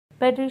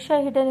Patricia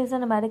Heaton is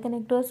an American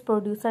actress,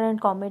 producer, and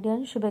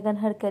comedian. She began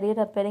her career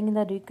appearing in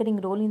the recurring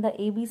role in the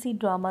ABC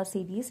drama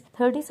series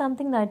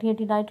 30-something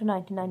 1989 to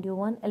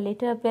 1991, and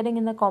later appearing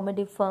in the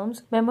comedy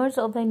films Members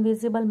of the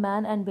Invisible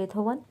Man and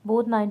Beethoven,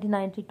 both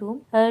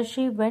 1992.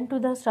 She went to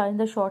the star in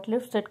the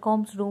short-lived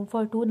sitcoms Room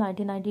for Two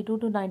 1992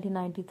 to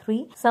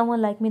 1993,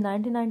 Someone Like Me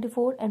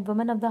 1994, and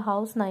Women of the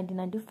House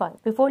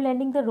 1995, before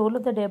landing the role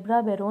of the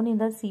Deborah Barron in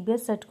the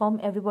CBS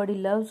sitcom Everybody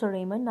Loves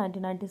Raymond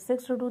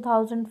 1996 to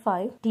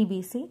 2005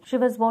 TBC. She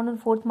was born on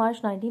 4th March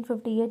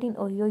 1958 in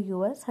Ohio,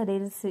 US. Her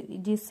age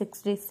is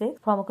 66.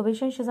 From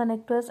occupation, she is an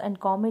actress and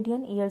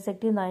comedian. Years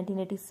active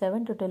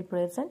 1987 to till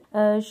present.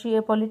 She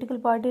a political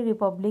party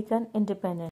Republican Independent.